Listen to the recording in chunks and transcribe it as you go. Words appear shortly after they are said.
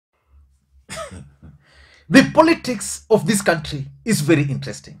The politics of this country is very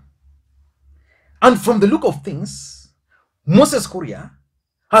interesting. And from the look of things, Moses Kuria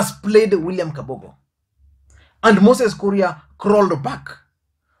has played William Kabogo. And Moses Kuria crawled back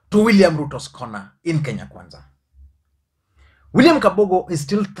to William Ruto's corner in Kenya Kwanza. William Kabogo is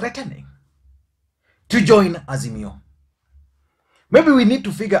still threatening to join Azimio. Maybe we need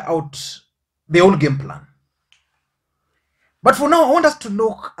to figure out the whole game plan. But for now, I want us to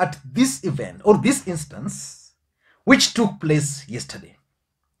look at this event or this instance which took place yesterday.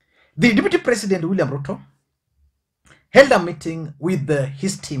 The Deputy President William Ruto held a meeting with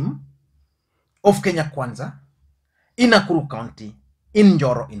his team of Kenya Kwanza in Nakuru County, in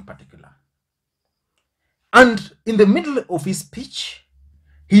Njoro in particular. And in the middle of his speech,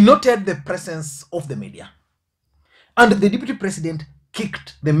 he noted the presence of the media. And the Deputy President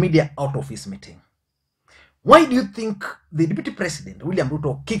kicked the media out of his meeting. Why do you think the Deputy President, William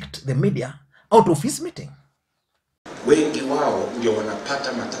Ruto, kicked the media out of his meeting? Wengi wao ndio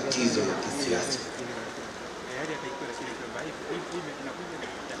wanapata matatizo ya kisiasa.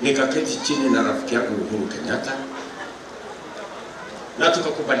 Nikaketi chini na rafiki yangu Uhuru Kenyatta na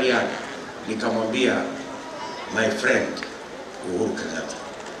tukakubaliana, nikamwambia my friend Uhuru Kenyatta,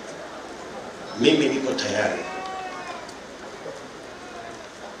 mimi niko tayari,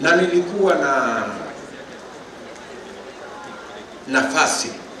 na nilikuwa na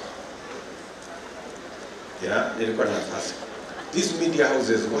nafasi. Yeah, nilikuwa na nafasi. These media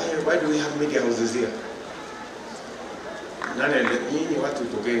houses, why do we have media houses here? Nani nyinyi watu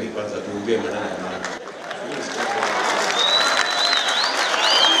tokeni kwanza tuongee maneno ya maana.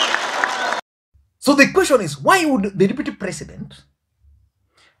 So the question is, why would the Deputy President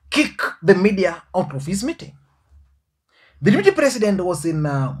kick the media out of his meeting? The Deputy President was in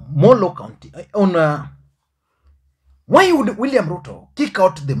Molo County. Why would William Ruto kick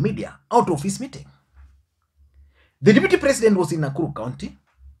out the media out of his meeting? The Deputy President was in Nakuru County,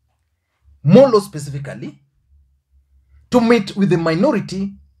 Molo specifically, to meet with the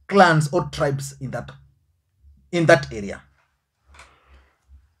minority clans or tribes in that area.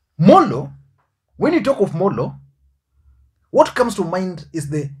 Molo, when you talk of Molo, what comes to mind is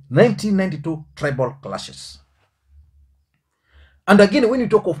the 1992 tribal clashes. And again, when you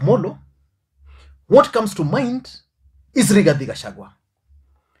talk of Molo, what comes to mind is Rigathi Gachagua.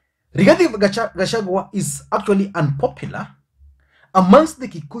 Rigathi Gachagua is actually unpopular amongst the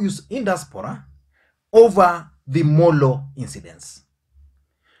Kikuyus in diaspora over the Molo incidents.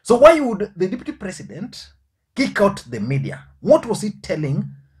 So why would the Deputy President kick out the media? What was he telling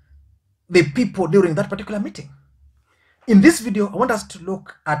the people during that particular meeting? In this video, I want us to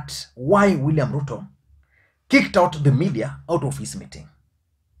look at why William Ruto kicked out the media out of his meeting.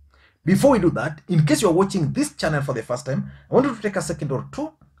 Before we do that, in case you're watching this channel for the first time, I want you to take a second or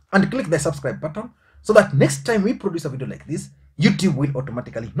two and click the subscribe button so that next time we produce a video like this, YouTube will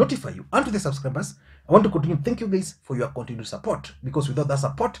automatically notify you. And to the subscribers, I want to continue thank you guys for your continued support, because without that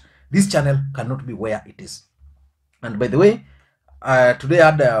support, this channel cannot be where it is. And by the way, today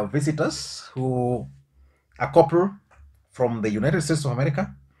I had visitors a couple from the United States of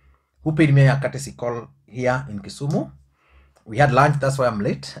America who paid me a courtesy call here in Kisumu. We had lunch, that's why I'm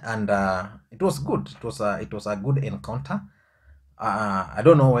late, and it was good. It was a good encounter. I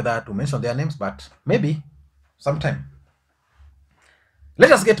don't know whether to mention their names, but maybe sometime.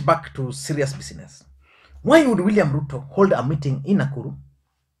 Let us get back to serious business. Why would William Ruto hold a meeting in Nakuru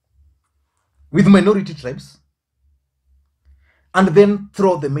with minority tribes and then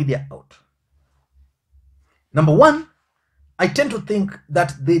throw the media out? Number one, I tend to think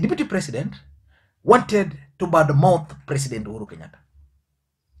that the Deputy President wanted to badmouth President Uhuru Kenyatta.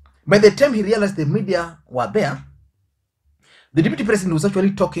 By the time he realized the media were there, the Deputy President was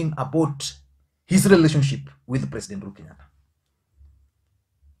actually talking about his relationship with President Uhuru Kenyatta.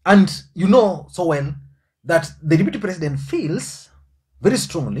 And you know so well that the Deputy President feels very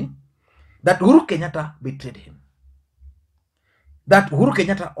strongly that Uhuru Kenyatta betrayed him. That Uhuru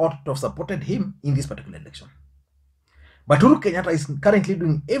Kenyatta ought to have supported him in this particular election. But Uhuru Kenyatta is currently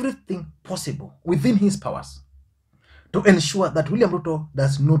doing everything possible within his powers to ensure that William Ruto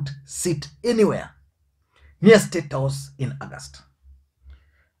does not sit anywhere near State House in August.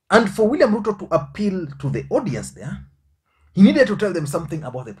 And for William Ruto to appeal to the audience there, he needed to tell them something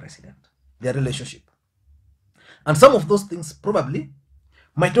about the president, their relationship. And some of those things probably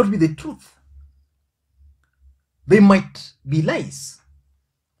might not be the truth. They might be lies.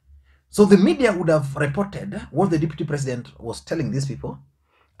 So the media would have reported what the Deputy President was telling these people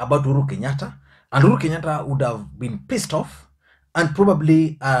about Uhuru Kenyatta, and Uhuru Kenyatta would have been pissed off, and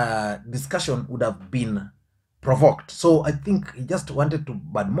probably a discussion would have been provoked. So I think he just wanted to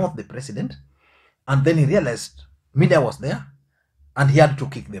badmouth the president And then he realized media was there and he had to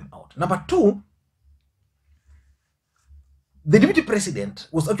kick them out. Number two, the deputy president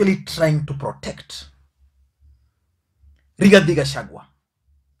was actually trying to protect Rigathi Gachagua.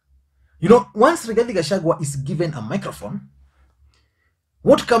 You know, once Rigathi Gachagua is given a microphone,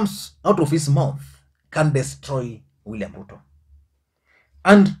 what comes out of his mouth can destroy William Ruto.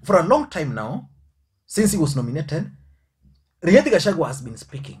 And for a long time now, since he was nominated, Rigathi Gachagua has been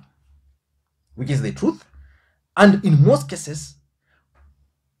speaking, which is the truth. And in most cases,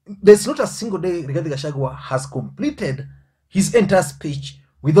 there's not a single day Rigathi Gachagua has completed his entire speech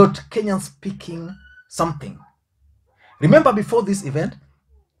without Kenyans speaking something. Remember, before this event,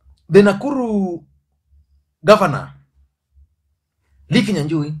 the Nakuru governor, Lee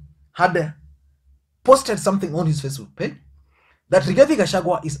Kinyanjui, had posted something on his Facebook page that Rigathi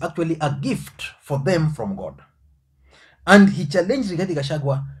Gachagua is actually a gift for them from God. And he challenged Rigathi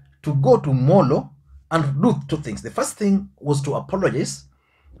Gachagua to go to Molo and do two things. The first thing was to apologize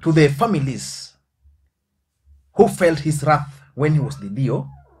to the families who felt his wrath when he was the DO.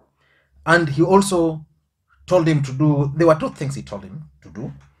 And he also told him to do, there were two things he told him to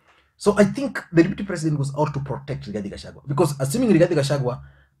do. So I think the deputy president was out to protect Rigathi Gachagua, because assuming Rigathi Gachagua,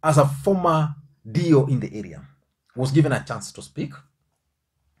 as a former DO in the area, was given a chance to speak,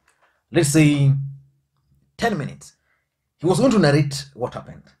 let's say 10 minutes, he was going to narrate what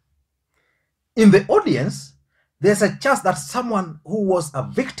happened. In the audience, there's a chance that someone who was a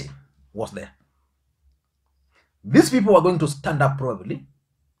victim was there. These people are going to stand up probably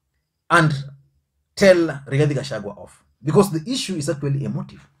and tell Rigathi Gachagua off, because the issue is actually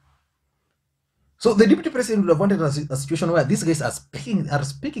emotive. So the deputy president would have wanted a situation where these guys are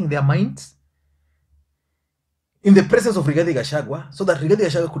speaking their minds in the presence of Rigathi Gachagua, so that Rigathi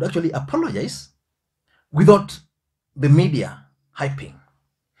Gachagua could actually apologize without the media hyping.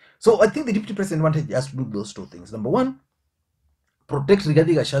 So I think the deputy president wanted us to do those two things. Number one, protect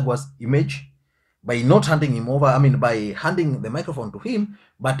Rigathi Gachagua's image by not handing him over, by handing the microphone to him,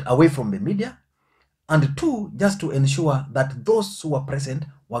 but away from the media. And two, just to ensure that those who were present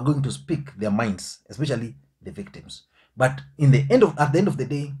were going to speak their minds, especially the victims. But at the end of the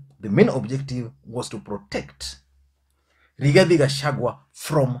day, the main objective was to protect Rigathi Gachagua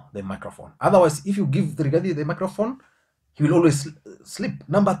from the microphone. Otherwise, if you give Rigathi the microphone, he will always slip.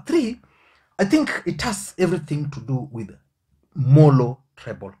 Number three, I think it has everything to do with Molo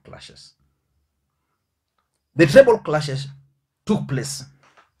tribal clashes. The tribal clashes took place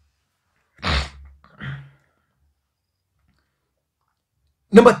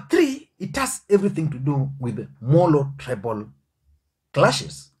Number three, it has everything to do with Molo tribal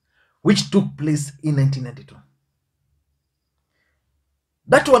clashes, which took place in 1992.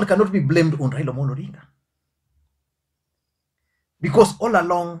 That one cannot be blamed on Raila Odinga, because all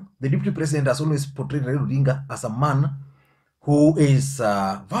along the deputy president has always portrayed Raila Odinga as a man who is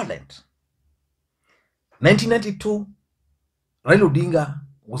violent. 1992, Raila Odinga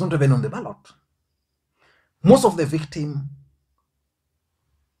was not even on the ballot. Most of the victims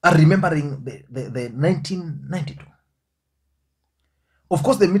are remembering the 1992. Of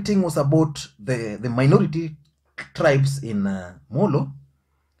course, the meeting was about the minority tribes in Molo,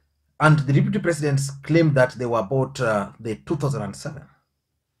 and the deputy presidents claimed that they were about the 2007.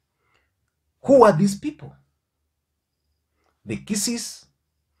 Who are these people? The Kisis,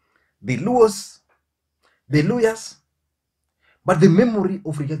 the Luos, the Luyas, but the memory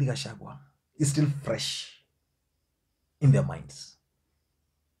of Rigathi Gachagua is still fresh in their minds.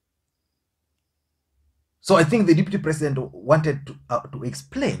 So I think the deputy president wanted to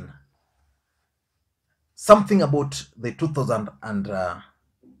explain something about the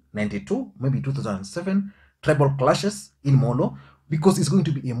 2092, maybe 2007 tribal clashes in Molo, because it's going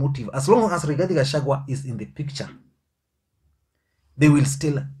to be emotive. As long as Rigathi Gachagua is in the picture, they will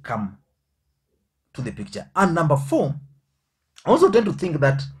still come to the picture. And number four, I also tend to think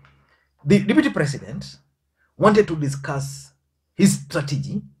that the deputy president wanted to discuss his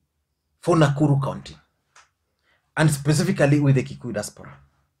strategy for Nakuru County, and specifically with the Kikuyu diaspora.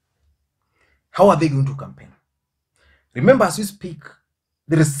 How are they going to campaign? Remember, as we speak,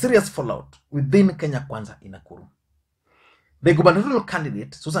 there is serious fallout within Kenya Kwanza in Nakuru. The gubernatorial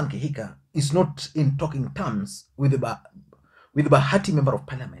candidate, Susan Kihika, is not in talking terms with the Bahati member of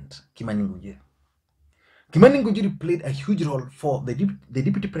parliament, Kimani Ngunjiri. Kimani Ngunjiri played a huge role for the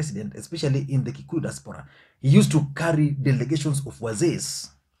deputy president, especially in the Kikuyu diaspora. He used to carry delegations of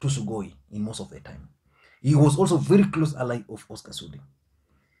Wazees to Sugoi in most of the time. He was also very close ally of Oscar Sudi.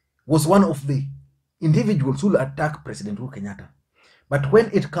 Was one of the individuals who attacked President Uhuru Kenyatta. But when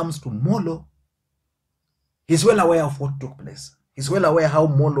it comes to Molo, he's well aware of what took place. He's well aware how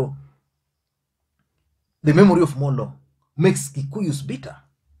Molo the memory of Molo makes Kikuyus bitter.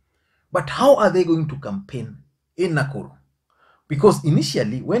 But how are they going to campaign in Nakuru? Because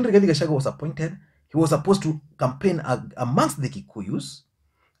initially, when Rigathi Gachagua was appointed, he was supposed to campaign amongst the Kikuyus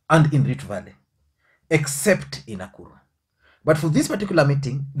and in Rift Valley, except in Nakuru. But for this particular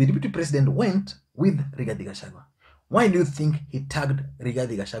meeting, the deputy president went with Rigathi Gachagua. Why do you think he tagged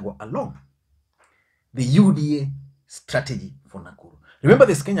Rigathi Gachagua along? The UDA strategy for Nakuru. Remember,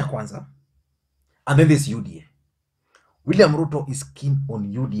 there's Kenya Kwanza, and then there's UDA. William Ruto is keen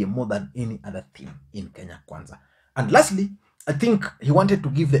on UDA more than any other thing in Kenya Kwanza. And lastly, I think he wanted to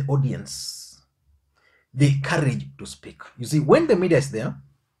give the audience the courage to speak. You see, when the media is there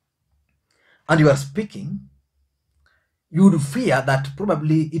and you are speaking, you would fear that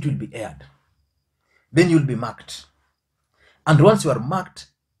probably it will be aired. Then you'll be marked. And once you are marked,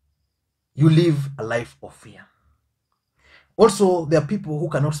 you live a life of fear. Also, there are people who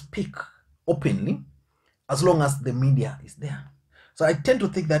cannot speak openly as long as the media is there. So I tend to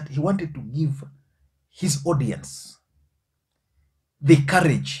think that he wanted to give his audience the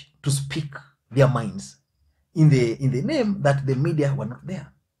courage to speak their minds in the name that the media were not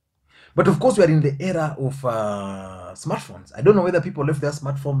there. But of course, we are in the era of smartphones. I don't know whether people left their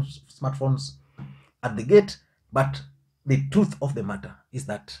smartphones at the gate, but the truth of the matter is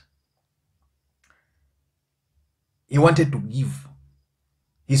that he wanted to give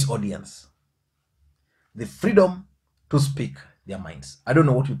his audience the freedom to speak their minds. I don't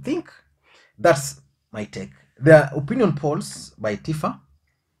know what you think. That's my take. There are opinion polls by Tifa,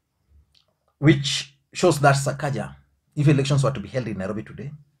 which shows that Sakaja, if elections were to be held in Nairobi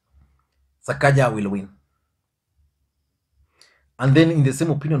today, Sakaja will win. And then in the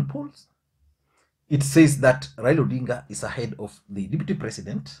same opinion polls, it says that Raila Odinga is ahead of the deputy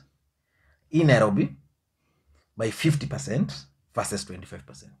president in Nairobi by 50% versus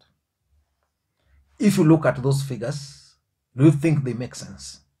 25%. If you look at those figures, do you think they make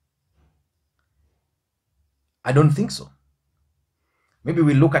sense? I don't think so. Maybe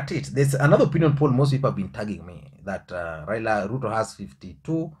we look at it. There's another opinion poll most people have been tagging me that Ruto has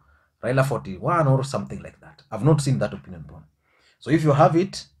 52, Raila 41 or something like that. I've not seen that opinion poll. So if you have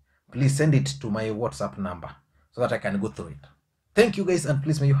it, please send it to my WhatsApp number so that I can go through it. Thank you guys, and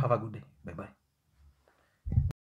please may you have a good day. Bye-bye.